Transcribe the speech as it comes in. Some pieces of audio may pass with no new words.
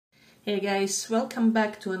Hey guys, welcome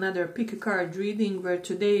back to another pick a card reading, where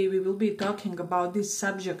today we will be talking about this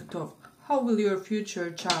subject of how will your future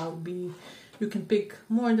child be. You can pick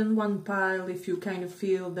more than one pile if you kind of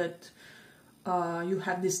feel that you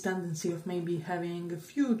have this tendency of maybe having a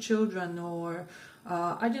few children, or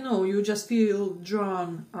I don't know, you just feel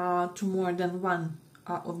drawn to more than one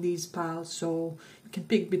of these piles. So you can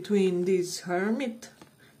pick between these Hermit,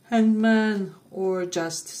 Hangman or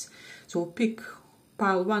Justice. So pick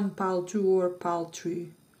pile 1, pile 2 or pile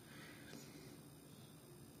 3.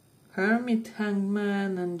 Hermit,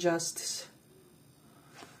 Hangman and Justice.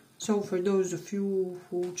 So for those of you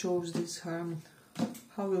who chose this Hermit,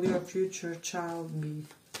 how will your future child be?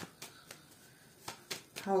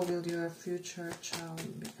 How will your future child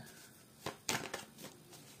be?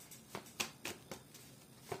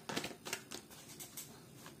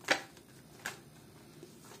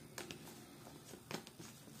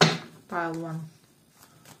 Pile 1.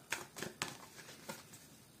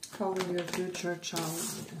 How will your future child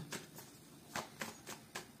be?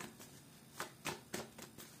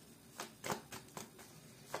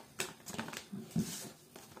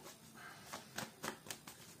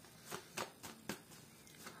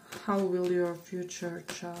 How will your future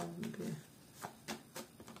child be?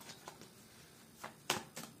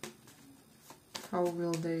 How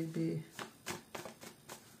will they be?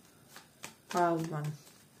 Pile 1.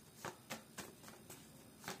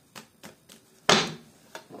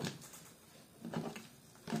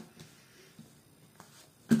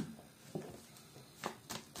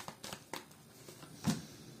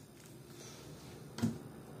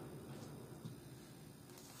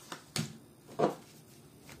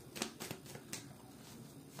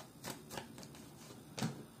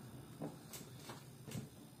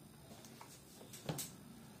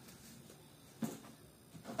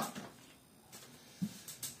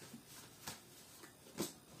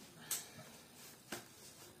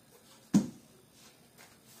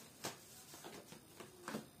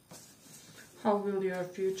 How will your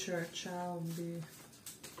future child be?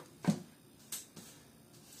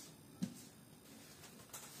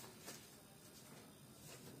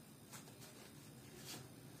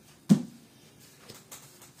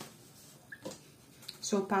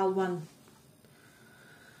 So pile 1.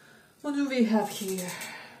 What do we have here?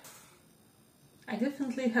 I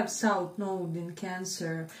definitely have South Node in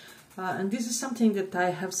Cancer, and this is something that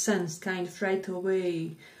I have sensed kind of right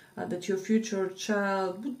away. That your future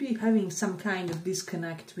child would be having some kind of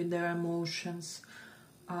disconnect with their emotions.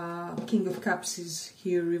 King of Cups is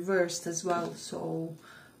here reversed as well, so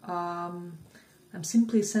I'm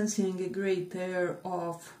simply sensing a great air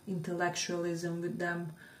of intellectualism with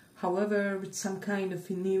them, however with some kind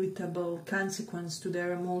of inevitable consequence to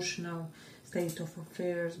their emotional state of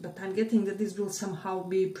affairs. But I'm getting that this will somehow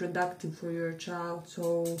be productive for your child,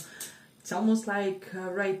 so it's almost like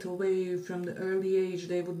right away from the early age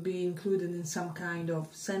they would be included in some kind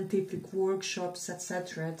of scientific workshops,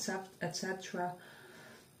 etc, etc.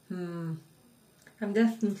 I'm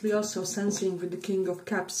definitely also sensing with the King of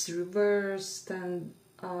Cups reversed, and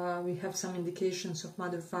we have some indications of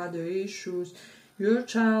mother-father issues. Your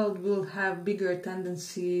child will have bigger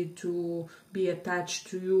tendency to be attached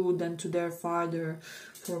to you than to their father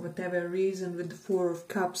for whatever reason. With the Four of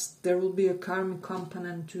Cups there will be a karmic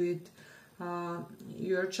component to it.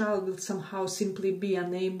 Your child will somehow simply be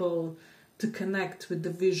unable to connect with the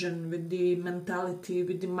vision, with the mentality,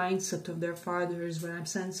 with the mindset of their father is what I'm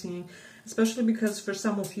sensing. Especially because for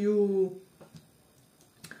some of you,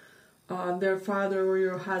 their father or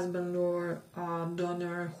your husband or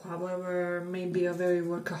donor, however, may be a very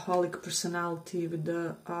workaholic personality with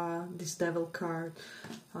the this Devil card.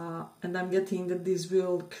 And I'm getting that this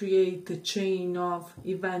will create a chain of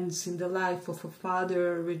events in the life of a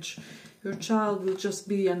father, which your child will just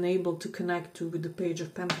be unable to connect to with the Page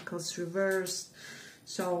of Pentacles reversed.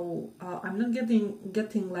 So I'm not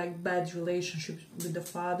getting like bad relationships with the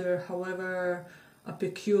father, however, a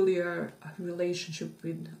peculiar relationship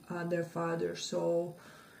with their father. So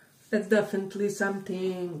that's definitely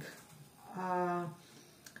something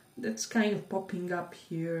that's kind of popping up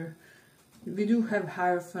here. We do have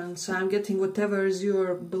Hierophant, so I'm getting whatever is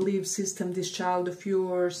your belief system, this child of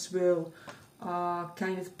yours will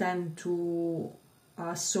kind of tend to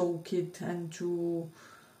soak it and to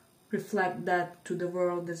reflect that to the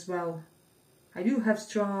world as well. I do have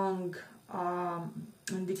strong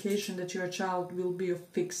indication that your child will be a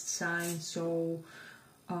fixed sign, so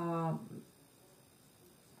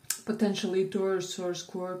potentially Taurus or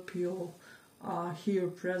Scorpio here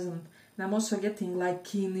present. And I'm also getting like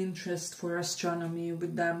keen interest for astronomy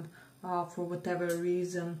with them for whatever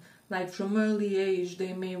reason. like from early age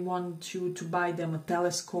they may want you to buy them a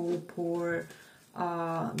telescope, or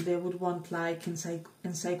they would want like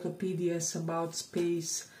encyclopedias about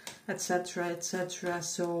space, etc., etc.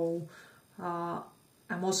 So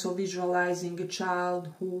I'm also visualizing a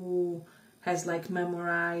child who has like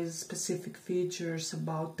memorized specific features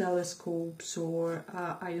about telescopes, or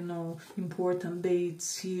I don't know, important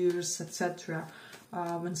dates, years, etc.,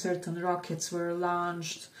 when certain rockets were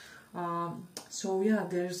launched. So yeah,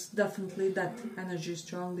 there's definitely that energy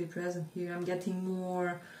strongly present here. I'm getting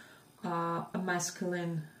more a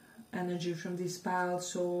masculine energy from this pile,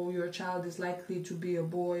 so your child is likely to be a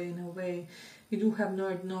boy in a way. You do have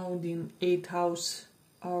North Node in 8th house,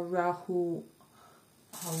 Rahu,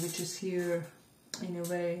 which is here in a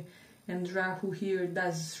way, and Rahu here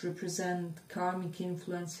does represent karmic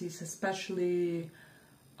influences, especially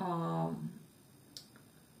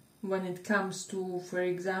when it comes to, for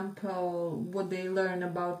example, what they learn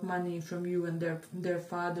about money from you and their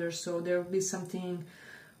father. So there will be something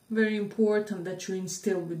very important that you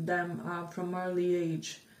instill with them from early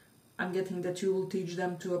age. I'm getting that you will teach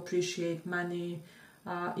them to appreciate money,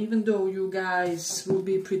 even though you guys will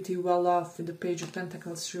be pretty well off with the Page of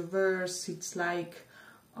Pentacles reverse. It's like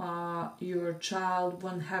your child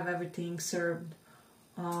won't have everything served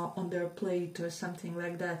on their plate or something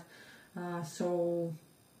like that. So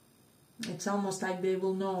it's almost like they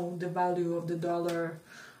will know the value of the dollar,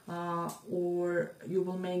 or you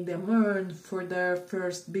will make them earn for their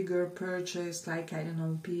first bigger purchase, like, I don't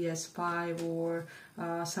know, PS5 or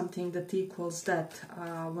something that equals that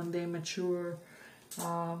when they mature.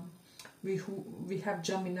 We have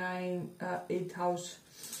Gemini 8th house.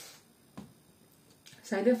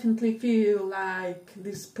 So I definitely feel like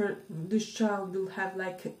this child will have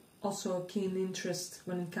like also a keen interest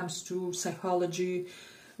when it comes to psychology,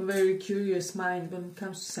 a very curious mind when it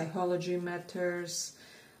comes to psychology matters.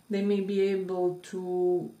 They may be able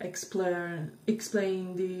to explain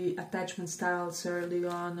the attachment styles early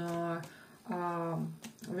on, or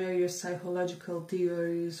various psychological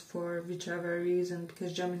theories for whichever reason,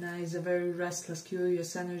 because Gemini is a very restless,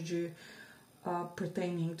 curious energy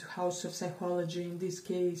pertaining to House of Psychology in this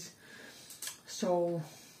case. So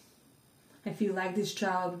I feel like this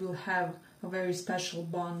child will have a very special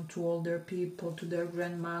bond to older people, to their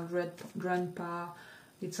grandma, grandpa.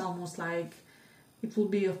 It's almost like it will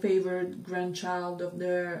be a favored grandchild of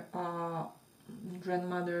their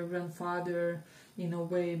grandmother, grandfather, in a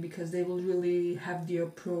way, because they will really have the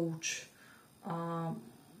approach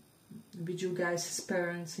with you guys as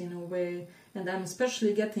parents in a way. And I'm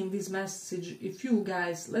especially getting this message if you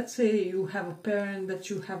guys, let's say you have a parent that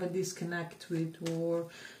you have a disconnect with, or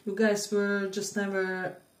you guys were just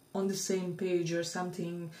never on the same page or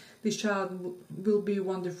something. This child will be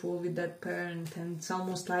wonderful with that parent, and it's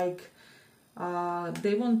almost like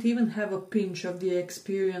they won't even have a pinch of the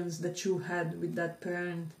experience that you had with that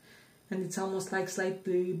parent, and it's almost like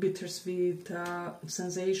slightly bittersweet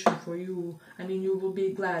sensation for you. I mean, you will be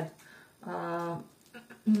glad that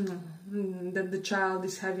the child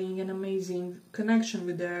is having an amazing connection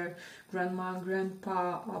with their grandma,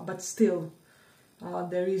 grandpa, but still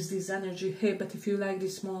there is this energy. Hey, but if you like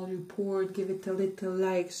this small report, give it a little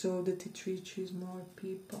like so that it reaches more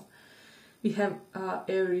people. We have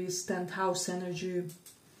Aries 10th house energy.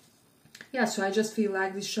 Yeah, so I just feel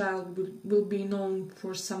like this child will be known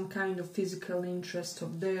for some kind of physical interest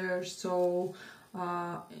of theirs. So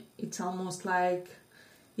it's almost like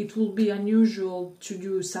it will be unusual to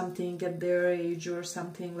do something at their age or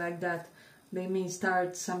something like that. They may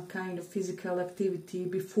start some kind of physical activity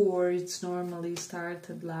before it's normally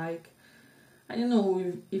started. Like, I don't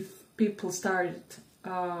know, if people start,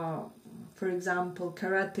 for example,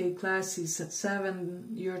 karate classes at 7,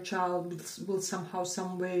 your child will somehow,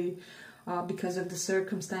 some way, because of the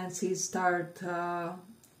circumstances, start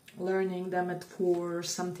learning them at 4 or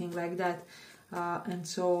something like that. And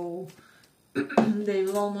so they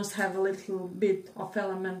will almost have a little bit of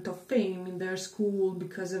element of fame in their school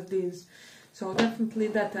because of this. So definitely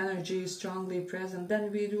that energy is strongly present.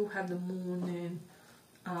 Then we do have the moon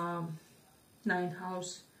in 9th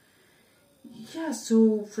house. Yeah,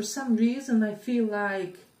 so for some reason I feel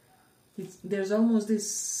like there's almost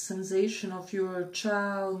this sensation of your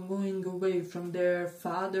child going away from their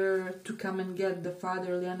father to come and get the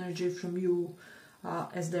fatherly energy from you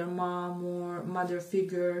as their mom or mother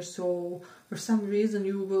figure. So for some reason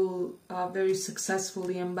you will very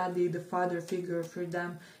successfully embody the father figure for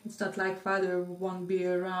them. It's not like father won't be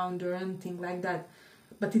around or anything like that,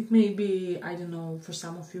 but it may be, I don't know, for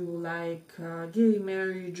some of you like gay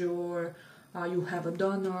marriage, or you have a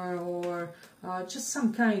donor, or just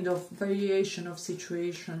some kind of variation of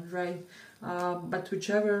situation, right? but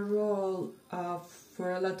whichever role,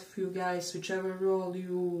 for a lot of you guys, whichever role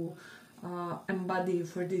you embody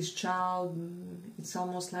for this child, it's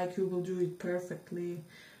almost like you will do it perfectly.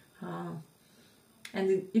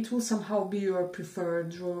 And it will somehow be your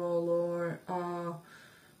preferred role, or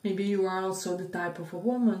maybe you are also the type of a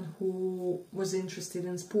woman who was interested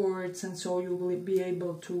in sports, and so you will be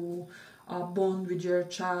able to bond with your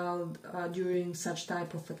child during such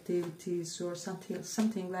type of activities or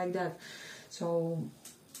something like that. So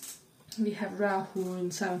we have Rahu in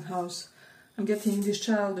 7th house. I'm getting this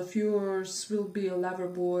child of yours will be a lover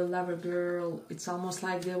boy, lover girl. It's almost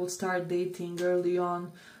like they will start dating early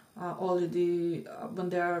on. Already when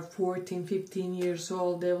they are 14, 15 years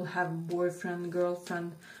old, they will have boyfriend,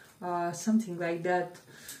 girlfriend, something like that.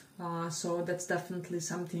 So that's definitely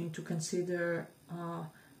something to consider.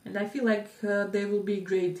 And I feel like they will be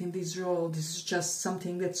great in this role. This is just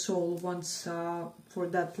something that soul wants for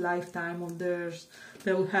that lifetime of theirs.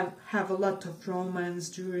 They will have a lot of romance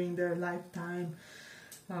during their lifetime,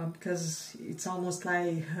 because it's almost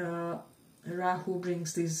like Rahu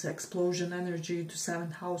brings this explosion energy to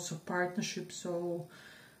 7th house of partnership. So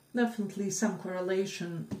definitely some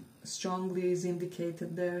correlation strongly is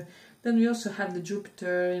indicated there. Then we also have the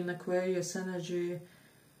Jupiter in Aquarius energy.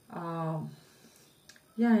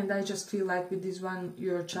 Yeah, and I just feel like with this one,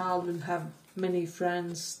 your child will have many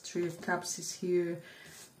friends. 3 of Cups is here,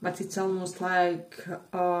 but it's almost like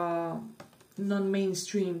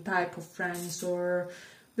non-mainstream type of friends, or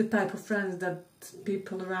the type of friends that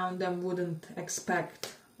people around them wouldn't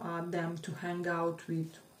expect them to hang out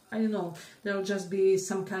with. I don't know, there'll just be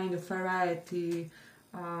some kind of variety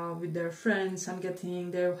with their friends. I'm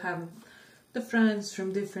getting they'll have the friends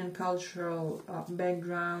from different cultural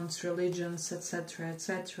backgrounds, religions, etc.,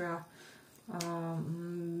 etc.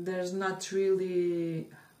 There's not really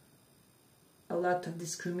a lot of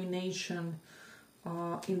discrimination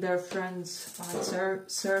in their friends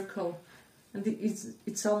circle, and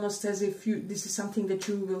it's almost as if this is something that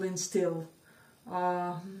you will instill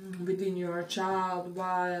within your child,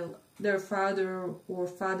 while their father or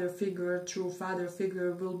father figure, true father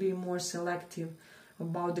figure, will be more selective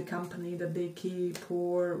about the company that they keep,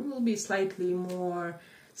 or will be slightly more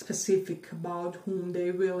specific about whom they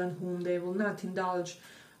will and whom they will not indulge.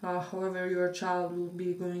 However, your child will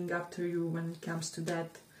be going after you when it comes to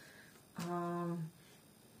that.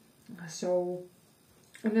 So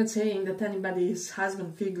I'm not saying that anybody's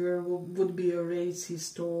husband figure would be a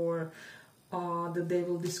racist, or that they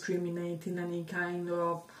will discriminate in any kind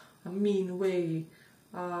of a mean way.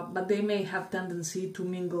 But they may have tendency to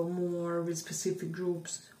mingle more with specific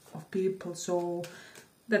groups of people. So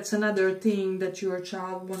that's another thing that your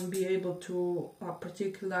child won't be able to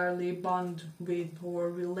particularly bond with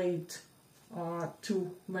or relate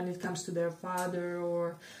to when it comes to their father,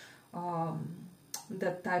 or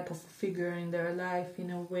that type of figure in their life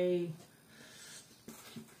in a way.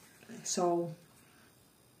 So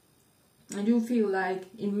I do feel like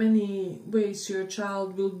in many ways your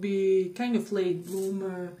child will be kind of late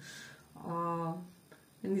bloomer,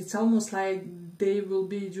 and it's almost like they will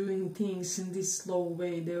be doing things in this slow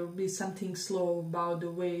way. There will be something slow about the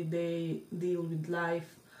way they deal with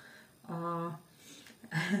life, and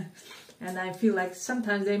I feel like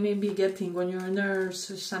sometimes they may be getting on your nerves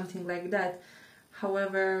or something like that.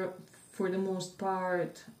 However, for the most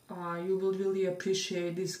part, you will really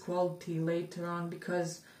appreciate this quality later on,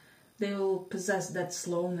 because they will possess that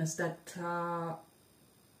slowness, that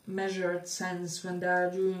measured sense when they are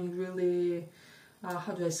doing really,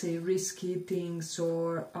 how do I say, risky things,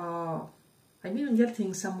 or I'm even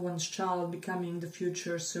getting someone's child becoming the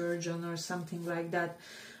future surgeon or something like that,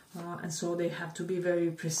 and so they have to be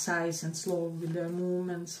very precise and slow with their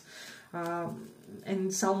movements, and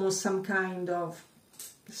it's almost some kind of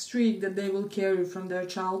streak that they will carry from their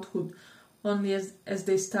childhood. Only as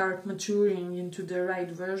they start maturing into the right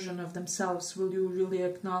version of themselves will you really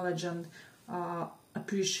acknowledge and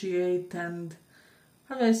appreciate, and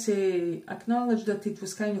how do I say, acknowledge that it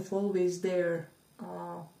was kind of always there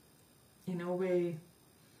in a way.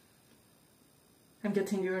 I'm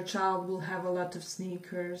getting your child will have a lot of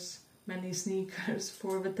sneakers, many sneakers,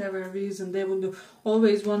 for whatever reason. They will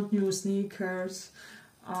always want new sneakers.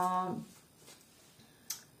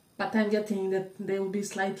 But I'm getting that they will be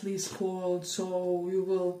slightly spoiled, so you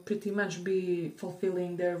will pretty much be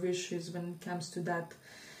fulfilling their wishes when it comes to that.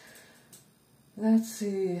 Let's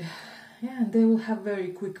see. Yeah, they will have very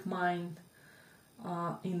quick mind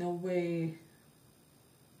in a way.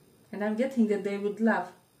 And I'm getting that they would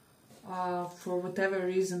love, for whatever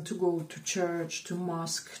reason, to go to church, to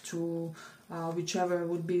mosque, to whichever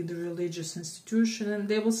would be the religious institution, and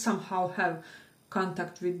they will somehow have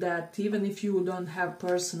contact with that, even if you don't have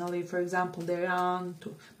personally, for example, their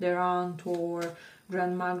aunt or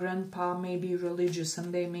grandma, grandpa may be religious,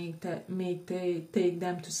 and they may take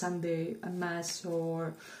them to Sunday mass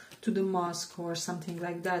or to the mosque or something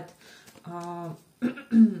like that.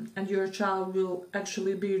 And your child will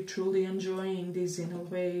actually be truly enjoying this in a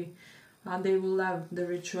way. They will love the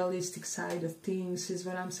ritualistic side of things, is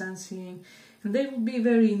what I'm sensing. And they will be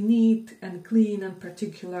very neat and clean and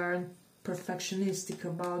particular and perfectionistic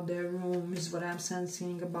about their room, is what I'm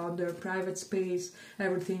sensing, about their private space.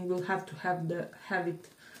 Everything will have to have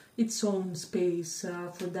its own space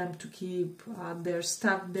for them to keep their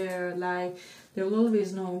stuff there. Like, they will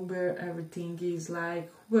always know where everything is,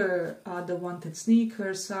 like where the wanted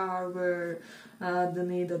sneakers are, where the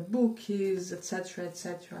needed book is, etc.,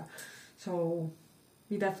 etc. So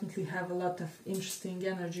we definitely have a lot of interesting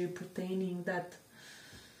energy pertaining that.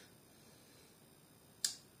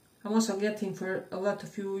 I'm also getting, for a lot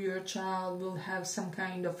of you, your child will have some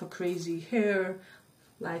kind of a crazy hair,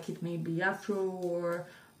 like it may be afro, or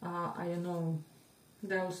I don't know,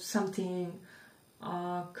 there's something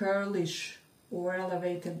curlish or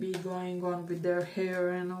elevated be going on with their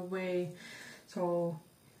hair in a way. So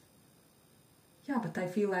yeah, but I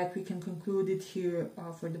feel like we can conclude it here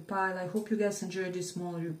for the pile. I hope you guys enjoyed this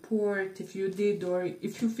small report. If you did, or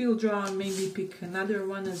if you feel drawn, maybe pick another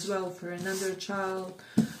one as well for another child,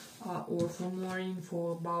 or for more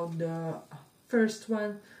info about the first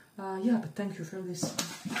one. Yeah, but thank you for listening.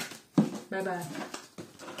 Bye bye.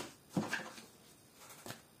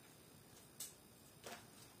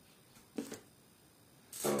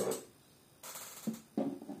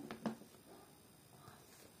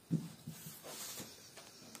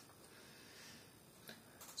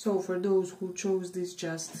 So for those who chose this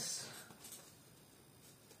justice,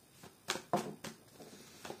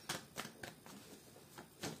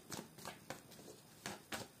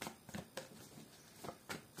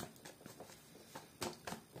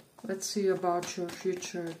 let's see about your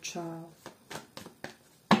future child.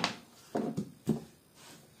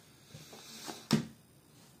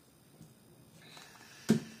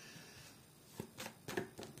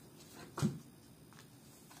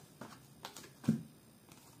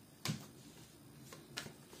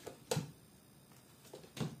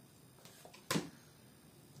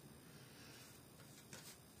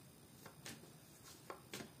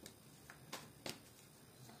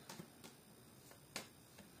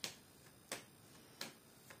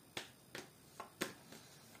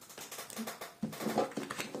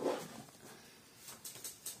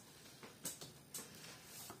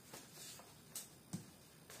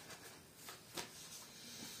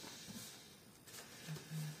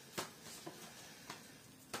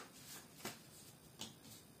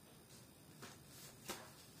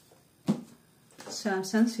 So I'm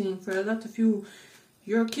sensing for a lot of you,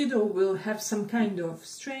 your kiddo will have some kind of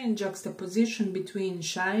strange juxtaposition between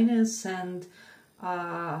shyness and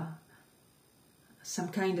some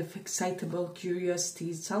kind of excitable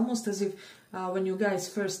curiosity. It's almost as if when you guys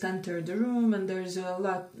first enter the room and there's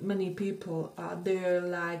many people there,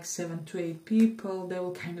 like 7 to 8 people, they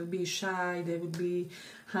will kind of be shy. They would be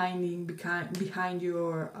hiding behind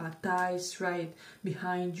your thighs, right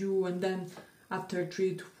behind you, and then after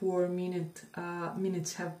 3 to 4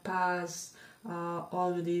 minutes have passed,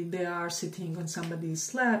 already they are sitting on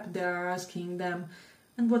somebody's lap. They are asking them,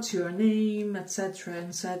 and what's your name, etc.,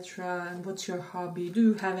 etc., and what's your hobby? Do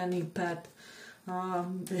you have any pet?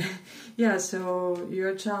 Yeah, so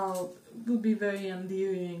your child will be very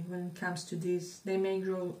endearing when it comes to this. They may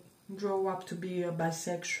grow up to be a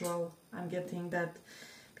bisexual. I'm getting that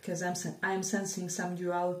because I'm sensing some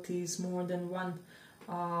dualities, more than one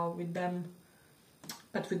with them.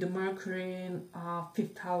 But with the Mercury in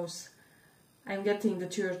 5th house, I'm getting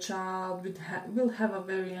that your child will have a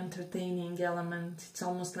very entertaining element. It's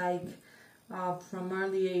almost like from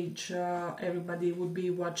early age, everybody would be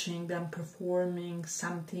watching them performing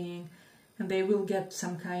something, and they will get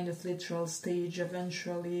some kind of literal stage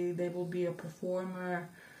eventually. They will be a performer.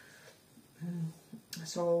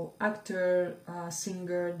 So actor,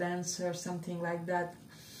 singer, dancer, something like that.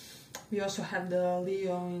 We also have the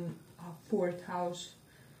Leo in 4th house.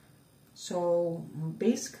 So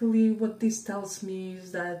basically what this tells me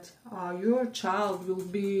is that your child will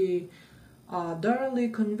be thoroughly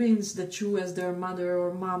convinced that you, as their mother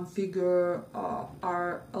or mom figure,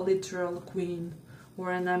 are a literal queen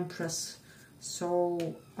or an empress.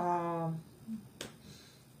 So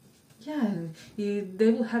yeah,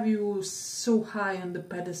 they will have you so high on the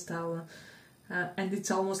pedestal, and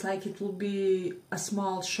it's almost like it will be a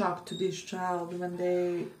small shock to this child when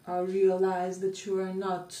they realize that you are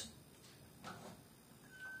not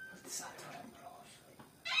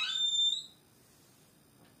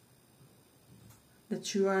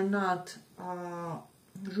that you are not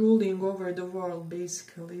ruling over the world,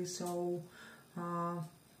 basically. So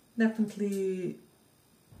definitely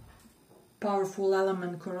powerful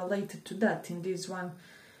element correlated to that in this one.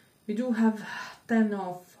 We do have 10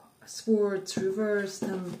 of swords reversed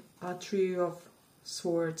and 3 of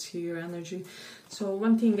swords here energy. So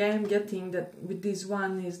one thing I am getting that with this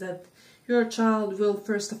one is that your child will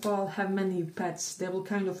first of all have many pets. They will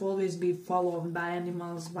kind of always be followed by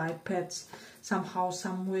animals, by pets, somehow,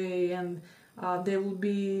 some way, and they will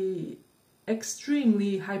be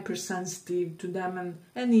extremely hypersensitive to them and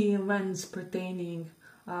any events pertaining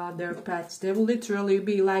their pets. They will literally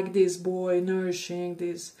be like this boy nourishing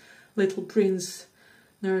this little prince,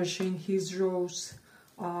 nourishing his rose,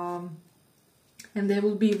 and they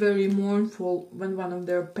will be very mournful when one of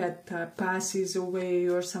their pet passes away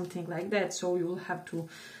or something like that. So you will have to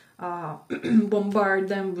bombard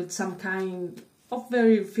them with some kind of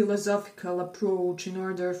very philosophical approach in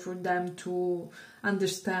order for them to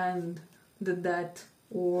understand the death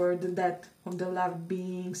or the death of the loved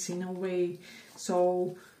beings in a way.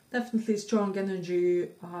 So definitely strong energy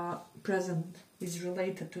present is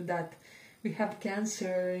related to that. We have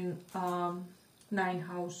Cancer in 9th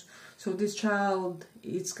house. So this child,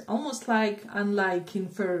 it's almost like unlike in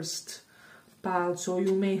first pile. So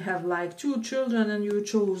you may have like 2 children and you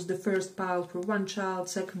chose the first pile for one child,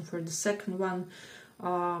 second for the second one.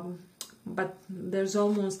 But there's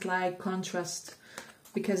almost like contrast,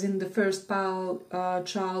 because in the first pile,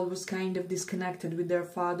 child was kind of disconnected with their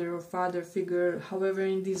father or father figure. However,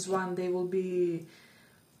 in this one, they will be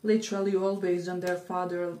literally always on their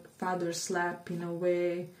father's lap in a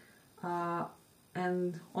way,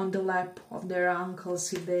 and on the lap of their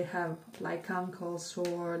uncles if they have like uncles,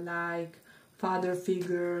 or like father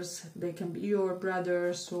figures. They can be your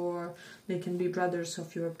brothers, or they can be brothers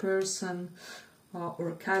of your person,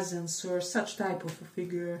 or cousins, or such type of a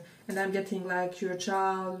figure. And I'm getting like your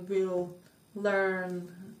child will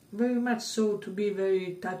learn very much so to be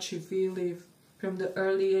very touchy-feely from the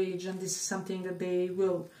early age, and this is something that they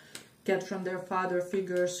will get from their father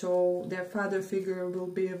figure. So their father figure will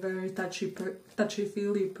be a very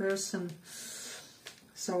touchy-feely person.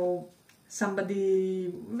 So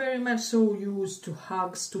somebody very much so used to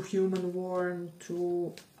hugs, to human warmth,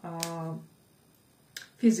 to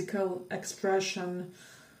physical expression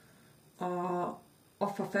of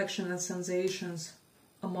affection and sensations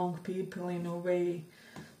among people in a way.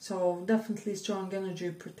 So definitely strong energy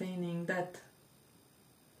pertaining that.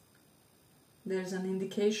 There's an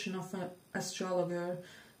indication of an astrologer.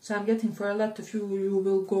 So I'm getting for a lot of you, you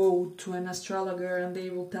will go to an astrologer and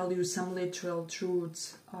they will tell you some literal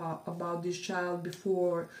truths about this child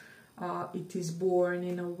before it is born,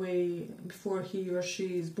 in a way, before he or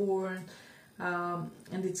she is born.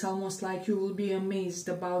 And it's almost like you will be amazed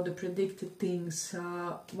about the predicted things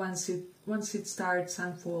once it starts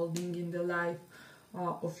unfolding in the life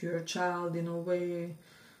of your child in a way.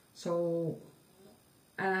 So,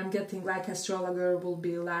 and I'm getting like astrologer will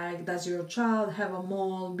be like, does your child have a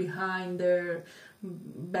mole behind their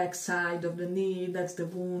backside of the knee? That's the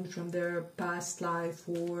wound from their past life,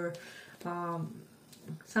 or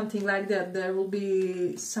something like that. There will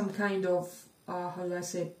be some kind of how do I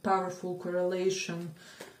say, powerful correlation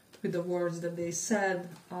with the words that they said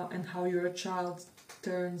and how your child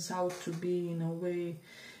turns out to be in a way.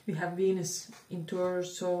 We have Venus in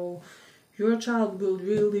Taurus, so your child will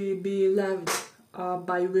really be loved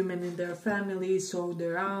by women in their family, so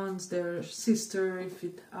their aunts, their sister, if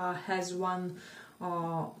it has one,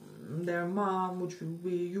 their mom, which will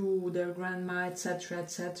be you, their grandma, etc.,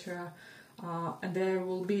 etc. And there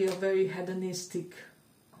will be a very hedonistic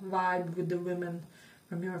vibe with the women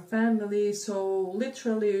from your family. So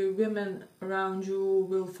literally women around you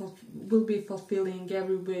will be fulfilling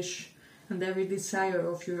every wish and every desire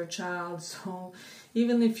of your child. So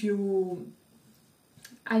even if you,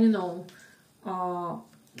 I don't know,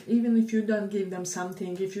 even if you don't give them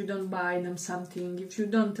something, if you don't buy them something, if you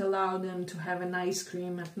don't allow them to have an ice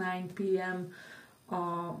cream at 9 p.m.,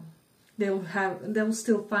 they'll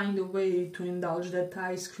still find a way to indulge that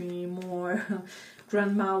ice cream, or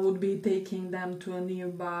grandma would be taking them to a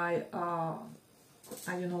nearby, I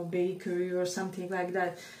don't know, bakery or something like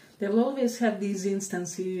that. They will always have these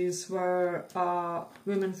instances where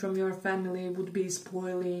women from your family would be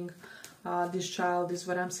spoiling this child, is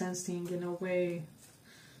what I'm sensing in a way.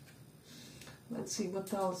 Let's see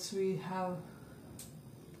what else we have.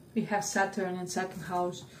 We have Saturn in 2nd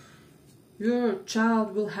house. Your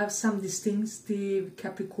child will have some distinctive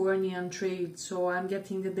Capricornian traits, so I'm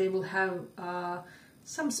getting that they will have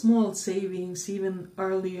some small savings even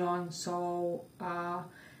early on. So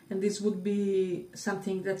and this would be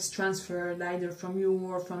something that's transferred either from you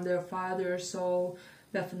or from their father. So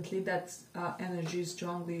definitely that energy is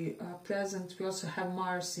strongly present. We also have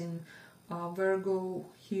Mars in Virgo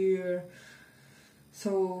here,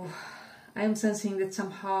 so I am sensing that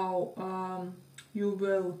somehow you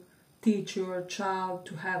will teach your child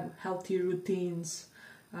to have healthy routines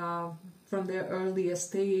from their earliest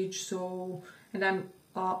stage. So, and I'm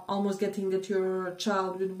almost getting that your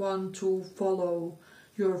child would want to follow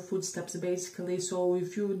your footsteps basically. So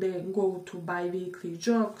if you then go to bi-weekly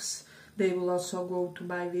jogs, they will also go to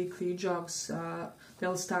bi-weekly jogs.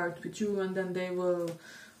 They'll start with you and then they will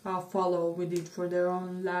follow with it for their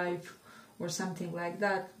own life or something like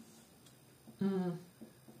that. And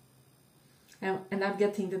I'm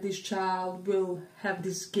getting that this child will have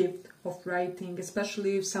this gift of writing,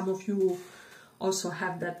 especially if some of you also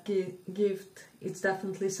have that gift. It's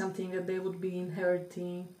definitely something that they would be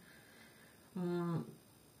inheriting.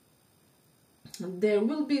 There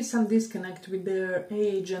will be some disconnect with their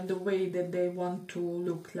age and the way that they want to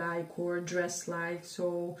look like or dress like.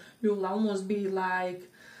 So you'll almost be like,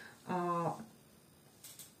 oh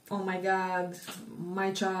my god,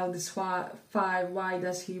 my child is 5, why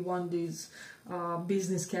does he want this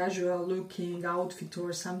business casual looking outfit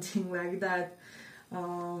or something like that.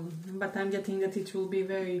 But I'm getting that it will be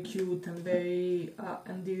very cute and very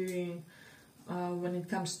endearing when it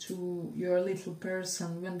comes to your little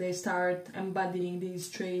person, when they start embodying these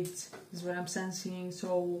traits, is what I'm sensing.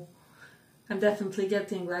 So I'm definitely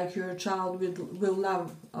getting like your child will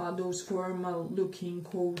love those formal looking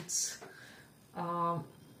coats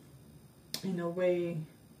in a way,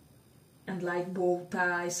 and like bow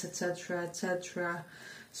ties, etc, etc.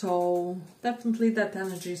 So definitely that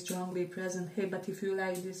energy is strongly present. Hey, but if you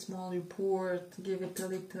like this small report, give it a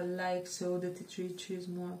little like so that it reaches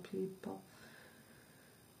more people.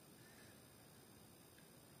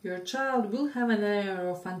 Your child will have an air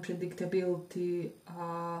of unpredictability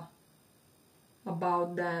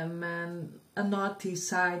about them and a naughty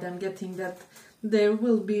side. I'm getting that there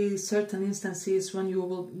will be certain instances when you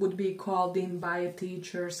would be called in by a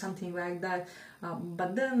teacher, something like that.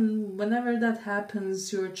 But then whenever that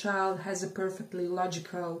happens, your child has a perfectly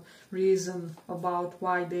logical reason about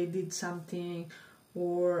why they did something,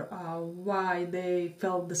 or why they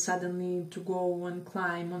felt the sudden need to go and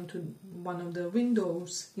climb onto one of the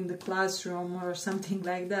windows in the classroom or something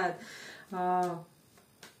like that.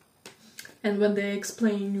 And when they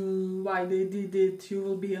explain you why they did it, you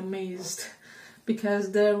will be amazed,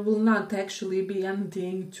 because there will not actually be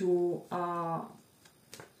anything to, how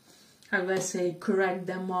do I say, correct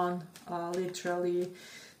them on, literally.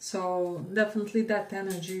 So definitely that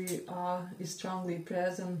energy is strongly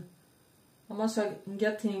present. I'm also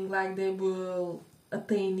getting like they will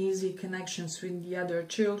attain easy connections with the other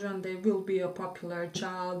children. They will be a popular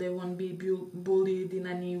child. They won't be bullied in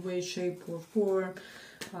any way, shape or form.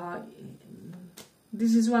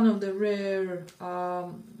 This is one of the rare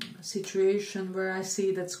situations where I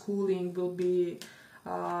see that schooling will be,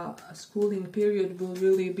 schooling period will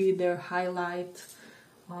really be their highlight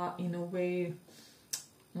in a way.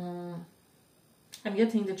 I'm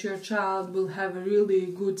getting that your child will have a really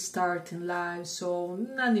good start in life, so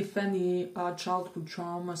none if any childhood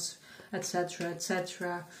traumas, etc,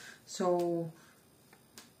 etc. So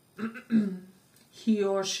he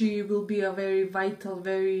or she will be a very vital,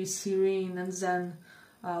 very serene and zen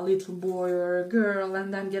little boy or a girl,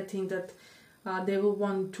 and I'm getting that they will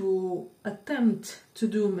want to attempt to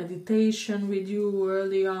do meditation with you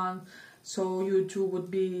early on, so you two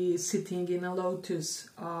would be sitting in a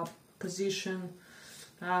lotus position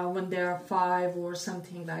when they are 5 or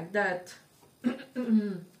something like that.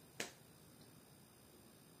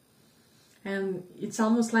 And it's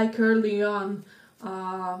almost like early on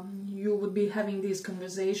you would be having these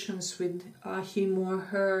conversations with him or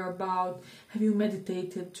her about, have you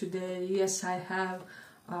meditated today? Yes, I have.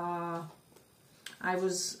 I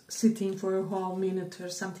was sitting for a whole minute or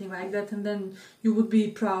something like that, and then you would be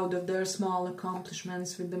proud of their small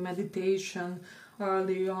accomplishments with the meditation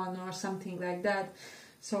early on or something like that.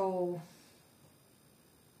 So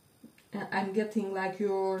I'm getting like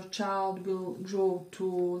your child will grow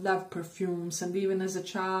to love perfumes, and even as a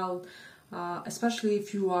child, especially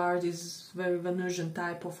if you are this very Venusian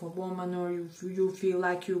type of a woman, or you feel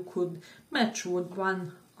like you could match with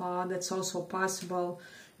one, that's also possible.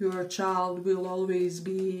 Your child will always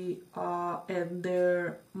be at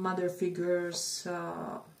their mother figure's,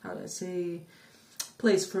 how do I say,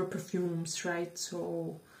 place for perfumes, right?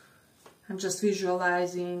 So I'm just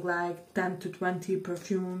visualizing like 10 to 20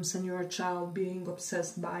 perfumes and your child being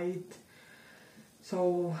obsessed by it.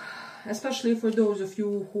 So, especially for those of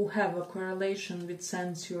you who have a correlation with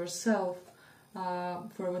sense yourself,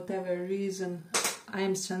 for whatever reason, I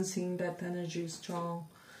am sensing that energy is strong.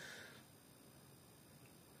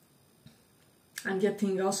 I'm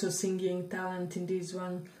getting also singing talent in this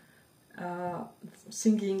one,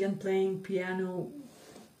 singing and playing piano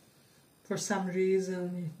for some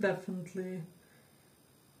reason, definitely.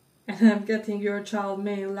 And I'm getting your child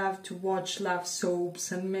may love to watch love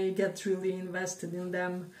soaps and may get really invested in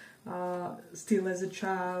them still as a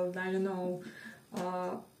child. I don't know.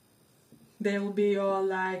 They will be all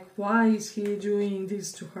like, why is he doing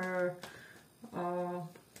this to her?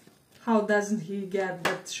 How doesn't he get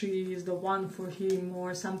that she is the one for him,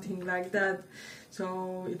 or something like that?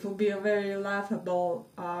 So it will be a very laughable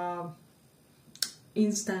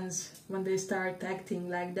instance when they start acting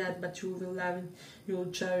like that, but you will love it, you will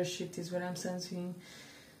cherish it, is what I'm sensing.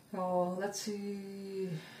 Oh, let's see.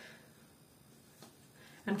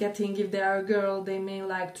 I'm getting, if they are a girl, they may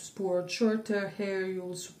like to sport shorter hair. You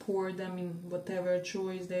will support them in whatever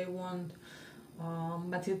choice they want,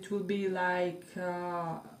 but it will be like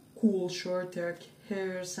cool shorter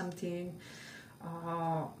hair, something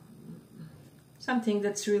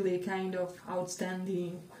that's really kind of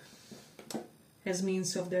outstanding as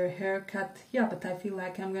means of their haircut. Yeah, but I feel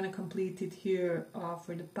like I'm gonna complete it here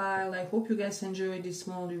for the pile. I hope you guys enjoyed this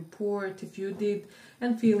small report. If you did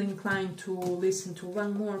and feel inclined to listen to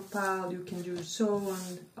one more pile, you can do so,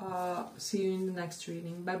 and see you in the next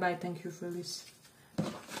reading. Bye bye, thank you for listening.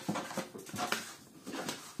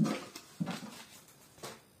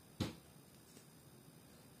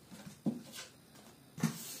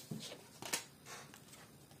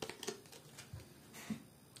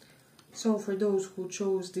 So for those who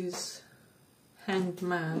chose this Hanged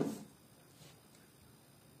Man,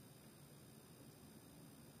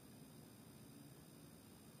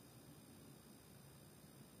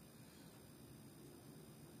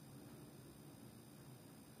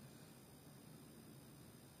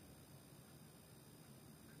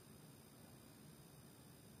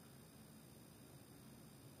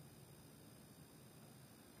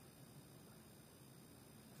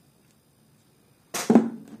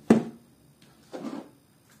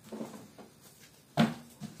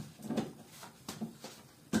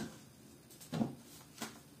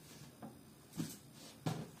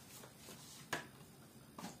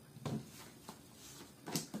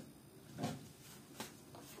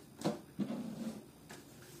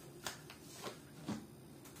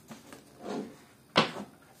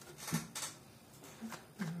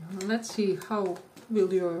 let's see, how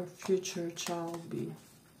will your future child be?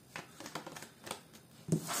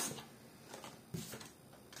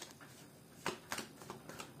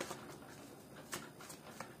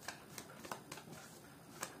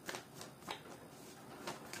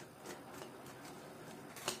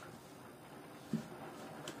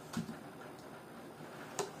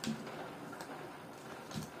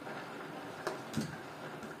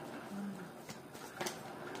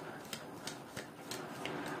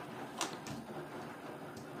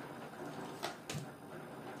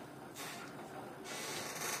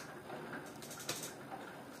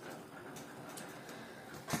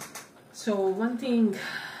 So one thing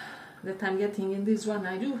that I'm getting in this one,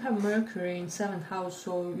 I do have Mercury in 7th house,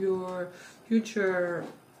 so your future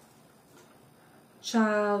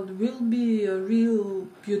child will be a real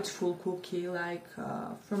beautiful cookie. Like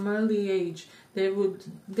from early age, they would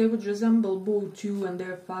resemble both you and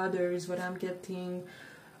their father, is what I'm getting,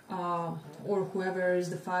 or whoever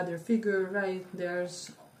is the father figure, right?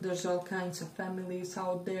 There's all kinds of families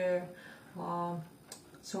out there.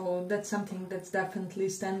 So that's something that's definitely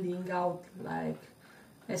standing out, like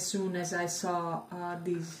as soon as I saw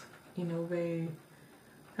this in a way.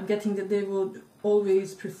 I'm getting that they would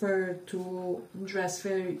always prefer to dress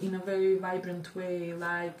in a very vibrant way,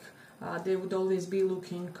 like they would always be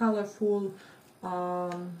looking colorful,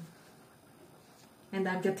 and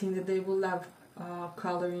I'm getting that they will love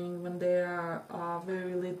coloring when they are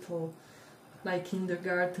very little, like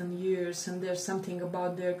kindergarten years, and there's something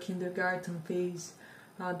about their kindergarten phase.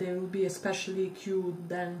 They will be especially cute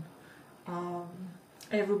then.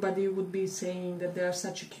 Everybody would be saying that they are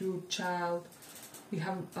such a cute child. We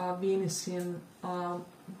have Venus in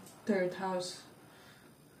 3rd house.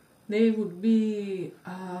 They would be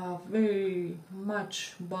very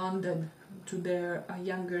much bonded to their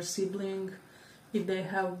younger sibling, if they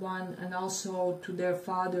have one, and also to their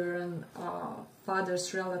father and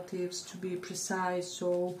father's relatives, to be precise.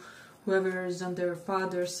 So whoever is on their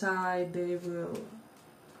father's side,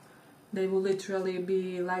 they will literally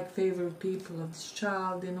be like favorite people of this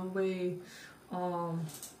child in a way,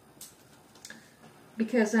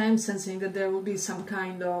 because I'm sensing that there will be some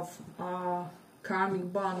kind of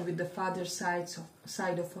karmic bond with the father side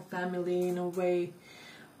of a family in a way.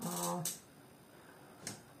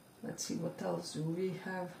 Let's see, what else do we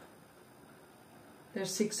have? There's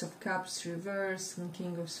Six of Cups reversed and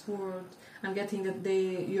King of Swords. I'm getting that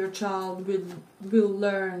your child will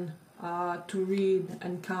learn to read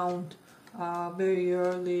and count very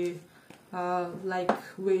early, like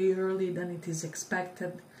way early than it is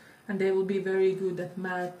expected, and they will be very good at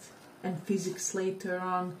math and physics later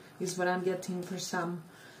on, is what I'm getting for some.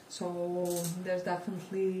 So there's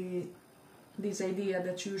definitely this idea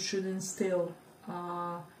that you should instill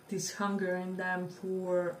this hunger in them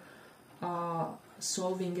for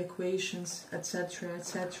solving equations, etc.,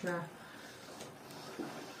 etc.,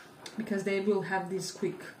 because they will have this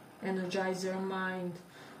quick energizer mind.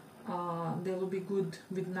 They will be good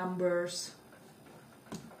with numbers.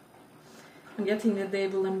 I'm getting that they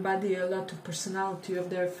will embody a lot of personality of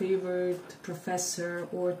their favorite professor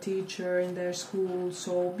or teacher in their school,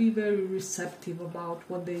 so be very receptive about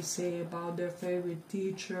what they say about their favorite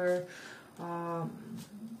teacher,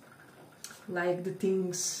 like the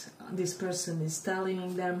things this person is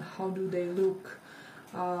telling them, how do they look,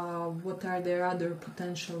 what are their other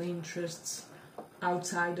potential interests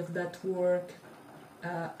outside of that work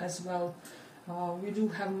as well. We do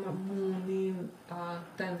have moon in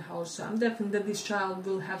 10th house, so I'm definitely that this child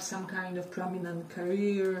will have some kind of prominent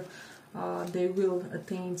career. They will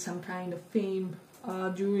attain some kind of fame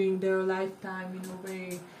during their lifetime in a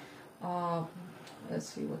way. Let's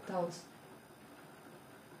see what else.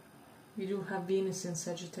 We do have Venus in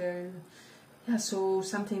Sagittarius. Yeah, so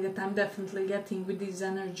something that I'm definitely getting with this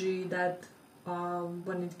energy, that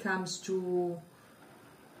when it comes to,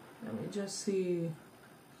 let me just see,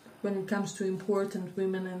 when it comes to important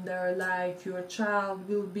women in their life, your child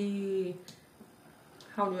will be,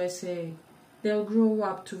 how do I say, they'll grow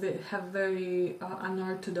up to have very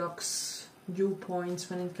unorthodox viewpoints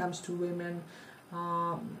when it comes to women,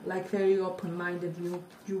 like very open-minded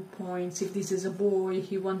viewpoints. If this is a boy,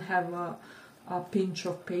 he won't have a pinch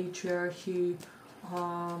of patriarchy,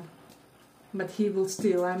 but he will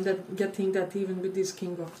still, I'm getting that even with this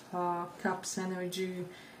King of Cups energy,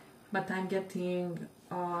 but I'm getting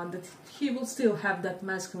that he will still have that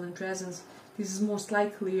masculine presence. This is most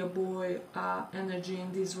likely a boy energy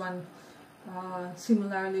in this one.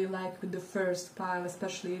 Similarly, like with the first pile,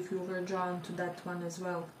 especially if you were drawn to that one as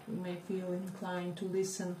well, you may feel inclined to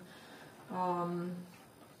listen.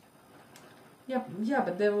 Yeah,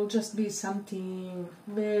 but there will just be something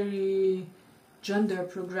very gender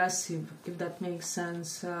progressive, if that makes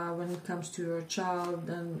sense, when it comes to your child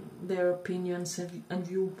and their opinions and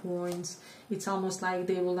viewpoints. It's almost like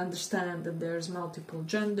they will understand that there's multiple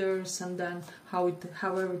genders, and then how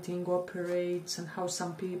everything operates, and how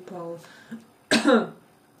some people I'm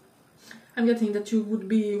getting that you would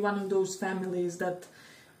be one of those families that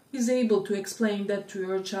is able to explain that to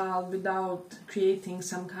your child without creating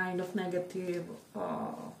some kind of negative,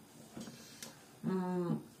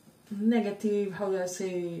 how do I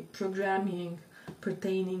say, programming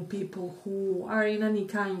pertaining people who are in any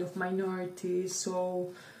kind of minority.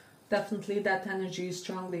 So definitely that energy is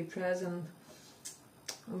strongly present.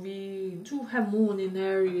 We do have moon in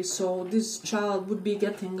Aries, so this child would be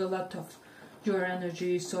getting a lot of your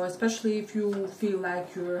energy. So especially if you feel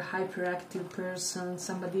like you're a hyperactive person,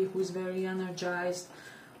 somebody who is very energized,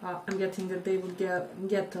 I'm getting that they would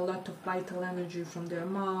get a lot of vital energy from their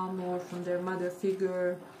mom or from their mother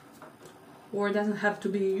figure. Or it doesn't have to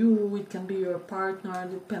be you, it can be your partner,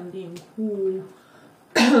 depending who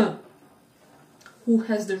who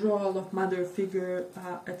has the role of mother figure,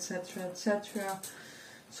 etc., etc.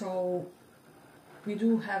 So we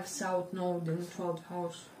do have South Node in 12th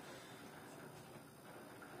house.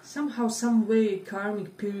 Somehow, some way,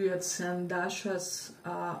 karmic periods and dashas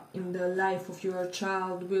in the life of your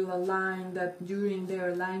child will align that during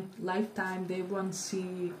their lifetime they won't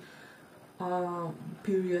see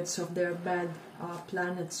periods of their bad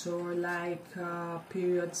planets, or like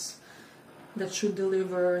periods that should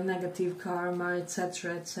deliver negative karma,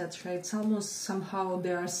 etc., etc. It's almost somehow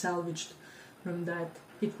they are salvaged from that.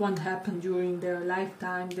 It won't happen during their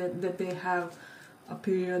lifetime that they have a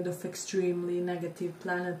period of extremely negative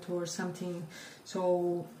planet or something.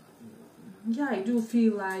 So yeah, I do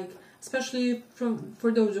feel like, especially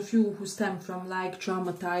for those of you who stem from like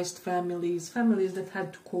traumatized families that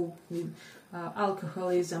had to cope with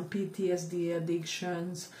alcoholism, PTSD,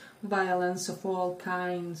 addictions, violence of all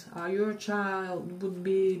kinds, your child would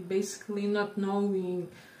be basically not knowing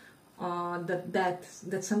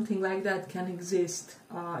that something like that can exist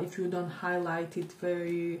if you don't highlight it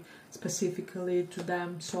very specifically to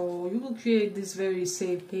them. So you will create this very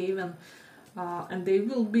safe haven, and they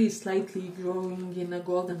will be slightly growing in a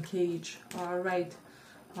golden cage, right?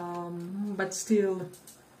 But still,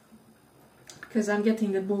 because I'm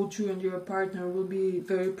getting that both you and your partner will be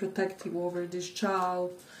very protective over this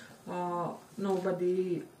child.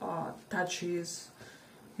 Nobody touches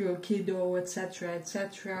your kiddo, etc.,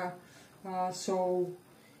 etc. So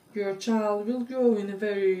your child will grow in a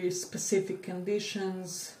very specific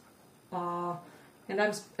conditions, and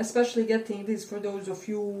I'm especially getting this for those of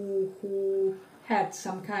you who had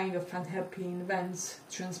some kind of unhappy events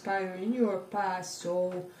transpire in your past.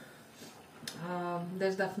 So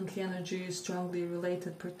there's definitely energy strongly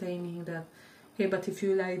related pertaining that. Hey, but if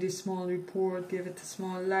you like this small report, give it a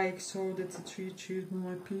small like so that it reaches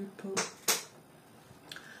more people.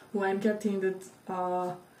 Well, I'm getting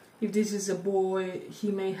that if this is a boy,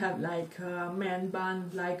 he may have like a man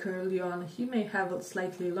bun like early on. He may have a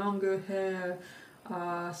slightly longer hair,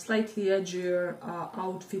 slightly edgier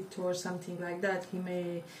outfit or something like that.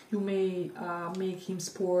 You may make him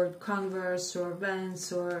sport Converse or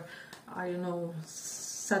Vans or I don't know,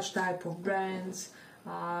 such type of brands.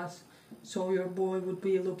 So your boy would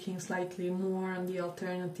be looking slightly more on the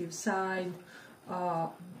alternative side.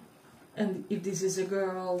 And if this is a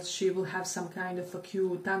girl, she will have some kind of a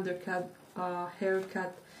cute undercut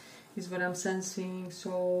haircut, is what I'm sensing.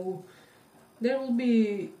 So there will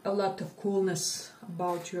be a lot of coolness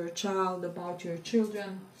about your child, about your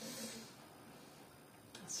children.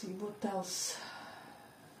 Let's see, what else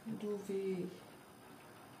do we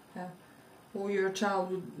have? Or your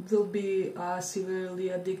child will be severely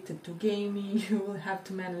addicted to gaming. You will have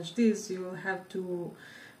to manage this. You will have to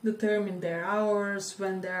determine their hours,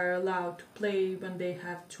 when they are allowed to play, when they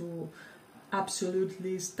have to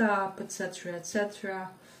absolutely stop, etc., etc.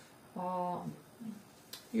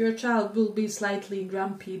 Your child will be slightly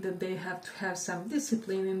grumpy that they have to have some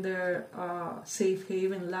discipline in their safe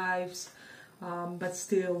haven lives, but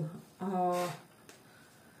still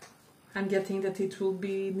I'm getting that it will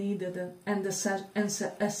be needed and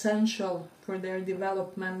essential for their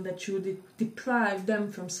development, that you deprive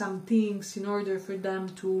them from some things in order for them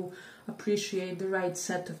to appreciate the right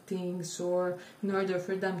set of things, or in order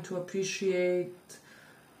for them to appreciate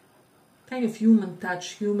kind of human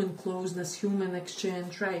touch, human closeness, human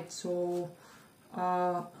exchange, right? So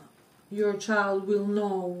your child will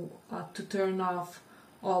know to turn off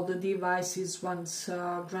all the devices once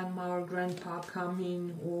grandma or grandpa come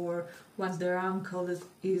in, or once their uncle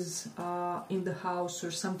is in the house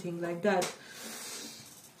or something like that.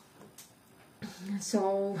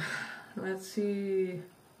 So let's see,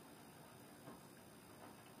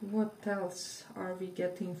 what else are we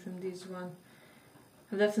getting from this one?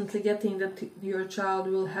 I'm definitely getting that your child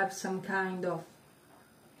will have some kind of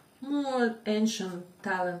more ancient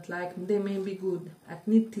talent, like they may be good at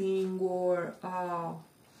knitting or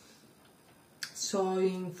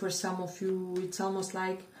sewing. For some of you, it's almost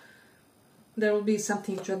like there will be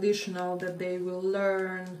something traditional that they will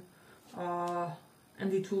learn,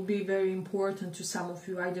 and it will be very important to some of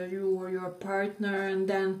you, either you or your partner, and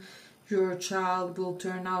then your child will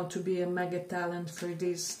turn out to be a mega talent for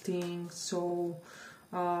this thing. So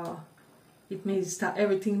it may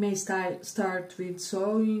everything may start with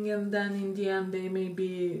sewing, and then in the end they may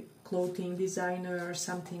be clothing designer or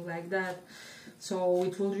something like that. So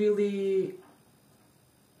it will really,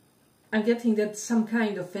 I'm getting that some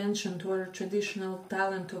kind of ancient or traditional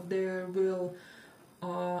talent of there will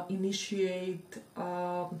initiate,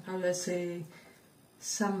 how do I say,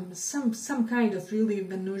 some kind of really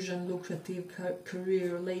Venusian lucrative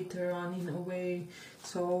career later on in a way.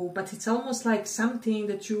 So, but it's almost like something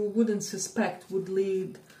that you wouldn't suspect would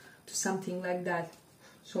lead to something like that.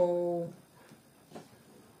 So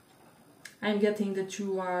I'm getting that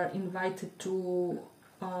you are invited to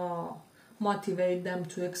motivate them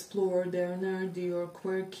to explore their nerdy or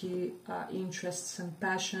quirky interests and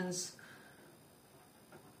passions.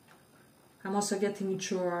 I'm also getting that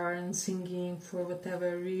you are in singing for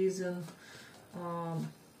whatever reason.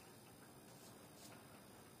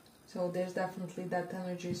 So there's definitely that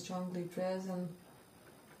energy strongly present.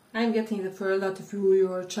 I'm getting that for a lot of you,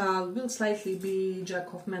 your child will slightly be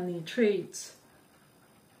jack of many trades.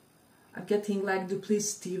 I'm getting like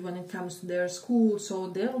duplicity when it comes to their school, so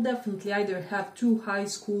they'll definitely either have two high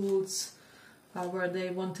schools where they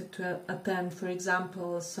wanted to attend, for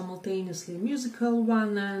example, simultaneously musical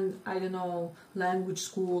one and, I don't know, language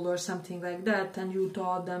school or something like that, and you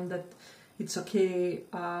taught them that it's okay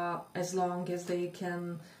as long as they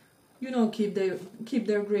can, you know, keep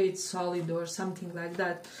their grades solid or something like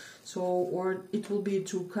that. So, or it will be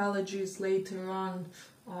to colleges later on.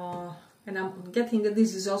 And I'm getting that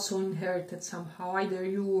this is also inherited somehow. Either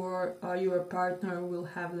you or your partner will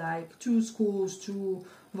have like 2 schools, 2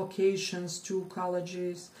 vocations, 2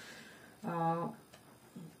 colleges.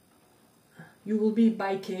 You will be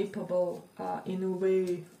bi-capable in a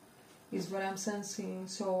way, is what I'm sensing.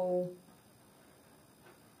 So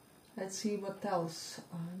let's see what else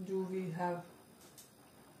do we have.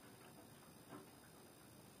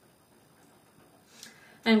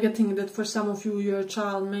 I'm getting that for some of you, your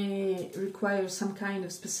child may require some kind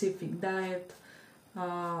of specific diet.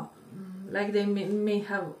 Like they may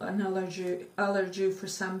have an allergy for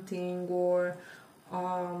something, or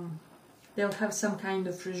they'll have some kind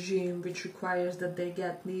of regime which requires that they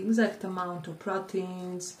get the exact amount of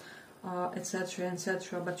proteins, etc.,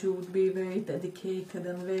 etc. But you would be very dedicated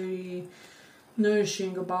and very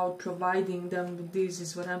nourishing about providing them with this,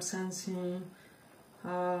 is what I'm sensing.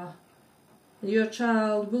 Your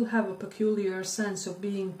child will have a peculiar sense of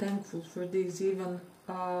being thankful for this, even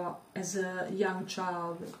as a young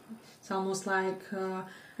child. It's almost like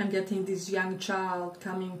I'm getting this young child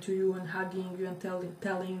coming to you and hugging you and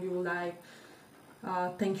telling you like,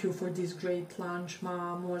 thank you for this great lunch,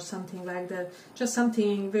 mom, or something like that. Just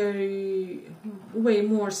something way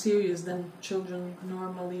more serious than children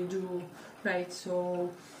normally do, right?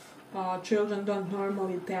 So children don't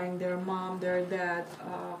normally thank their mom, their dad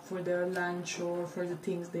for their lunch or for the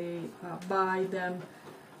things they buy them,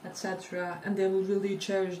 etc. And they will really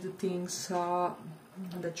cherish the things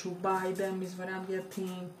that you buy them, is what I'm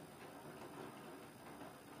getting.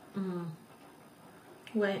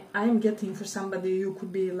 When I'm getting for somebody, you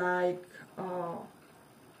could be like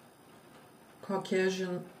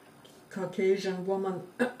Caucasian woman,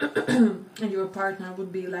 and your partner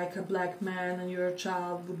would be like a black man, and your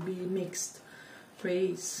child would be mixed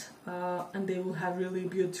race, and they will have really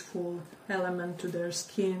beautiful element to their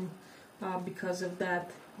skin because of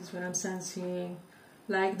that, is what I'm sensing.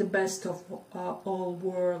 Like the best of all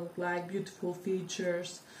world, like beautiful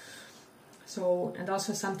features. So, and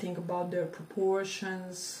also something about their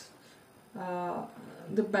proportions,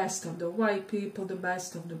 the best of the white people, the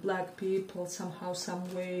best of the black people, somehow,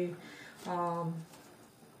 some way.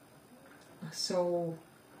 So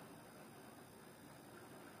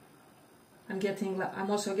I'm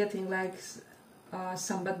also getting like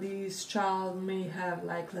somebody's child may have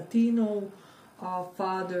like Latino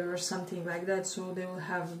father or something like that, so they will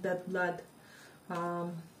have that blood,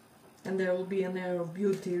 and there will be an air of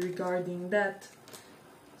beauty regarding that.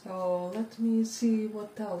 So let me see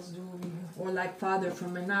what else do we have. Or like father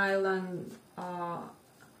from an island.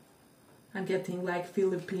 I'm getting like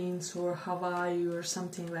Philippines or Hawaii or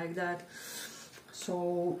something like that.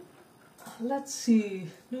 So let's see,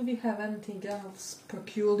 do we have anything else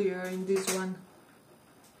peculiar in this one?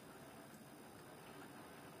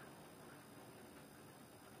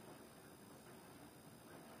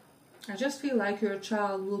 I just feel like your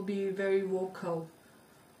child will be very vocal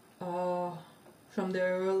from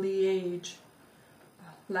their early age.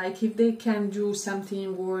 Like if they can do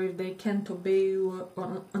something or if they can't obey you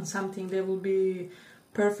on something, they will be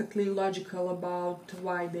perfectly logical about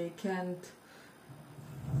why they can't.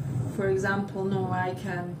 For example, no, I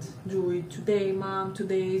can't do it today, mom,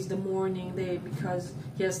 today is the morning day because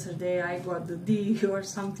yesterday I got the D or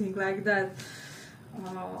something like that.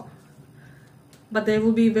 But they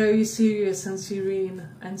will be very serious and serene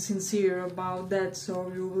and sincere about that,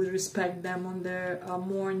 so you will respect them on their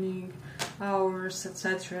morning hours,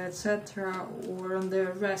 etc., etc., or on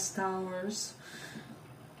their rest hours.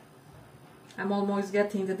 I'm almost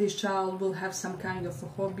getting that this child will have some kind of a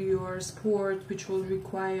hobby or a sport which will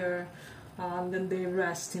require that they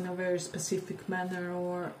rest in a very specific manner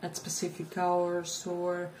or at specific hours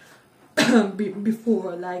or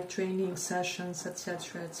before, like training sessions,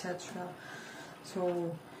 etc., etc.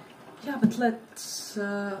 So, yeah, but let's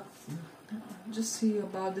just see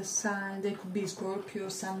about the sign. They could be Scorpio,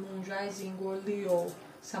 Sun, Moon, Rising, or Leo.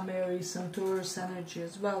 Some Aries, some Taurus energy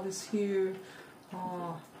as well is here.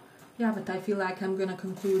 Yeah, but I feel like I'm gonna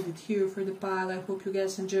conclude it here for the pile. I hope you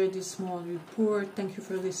guys enjoyed this small report. Thank you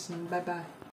for listening. Bye bye.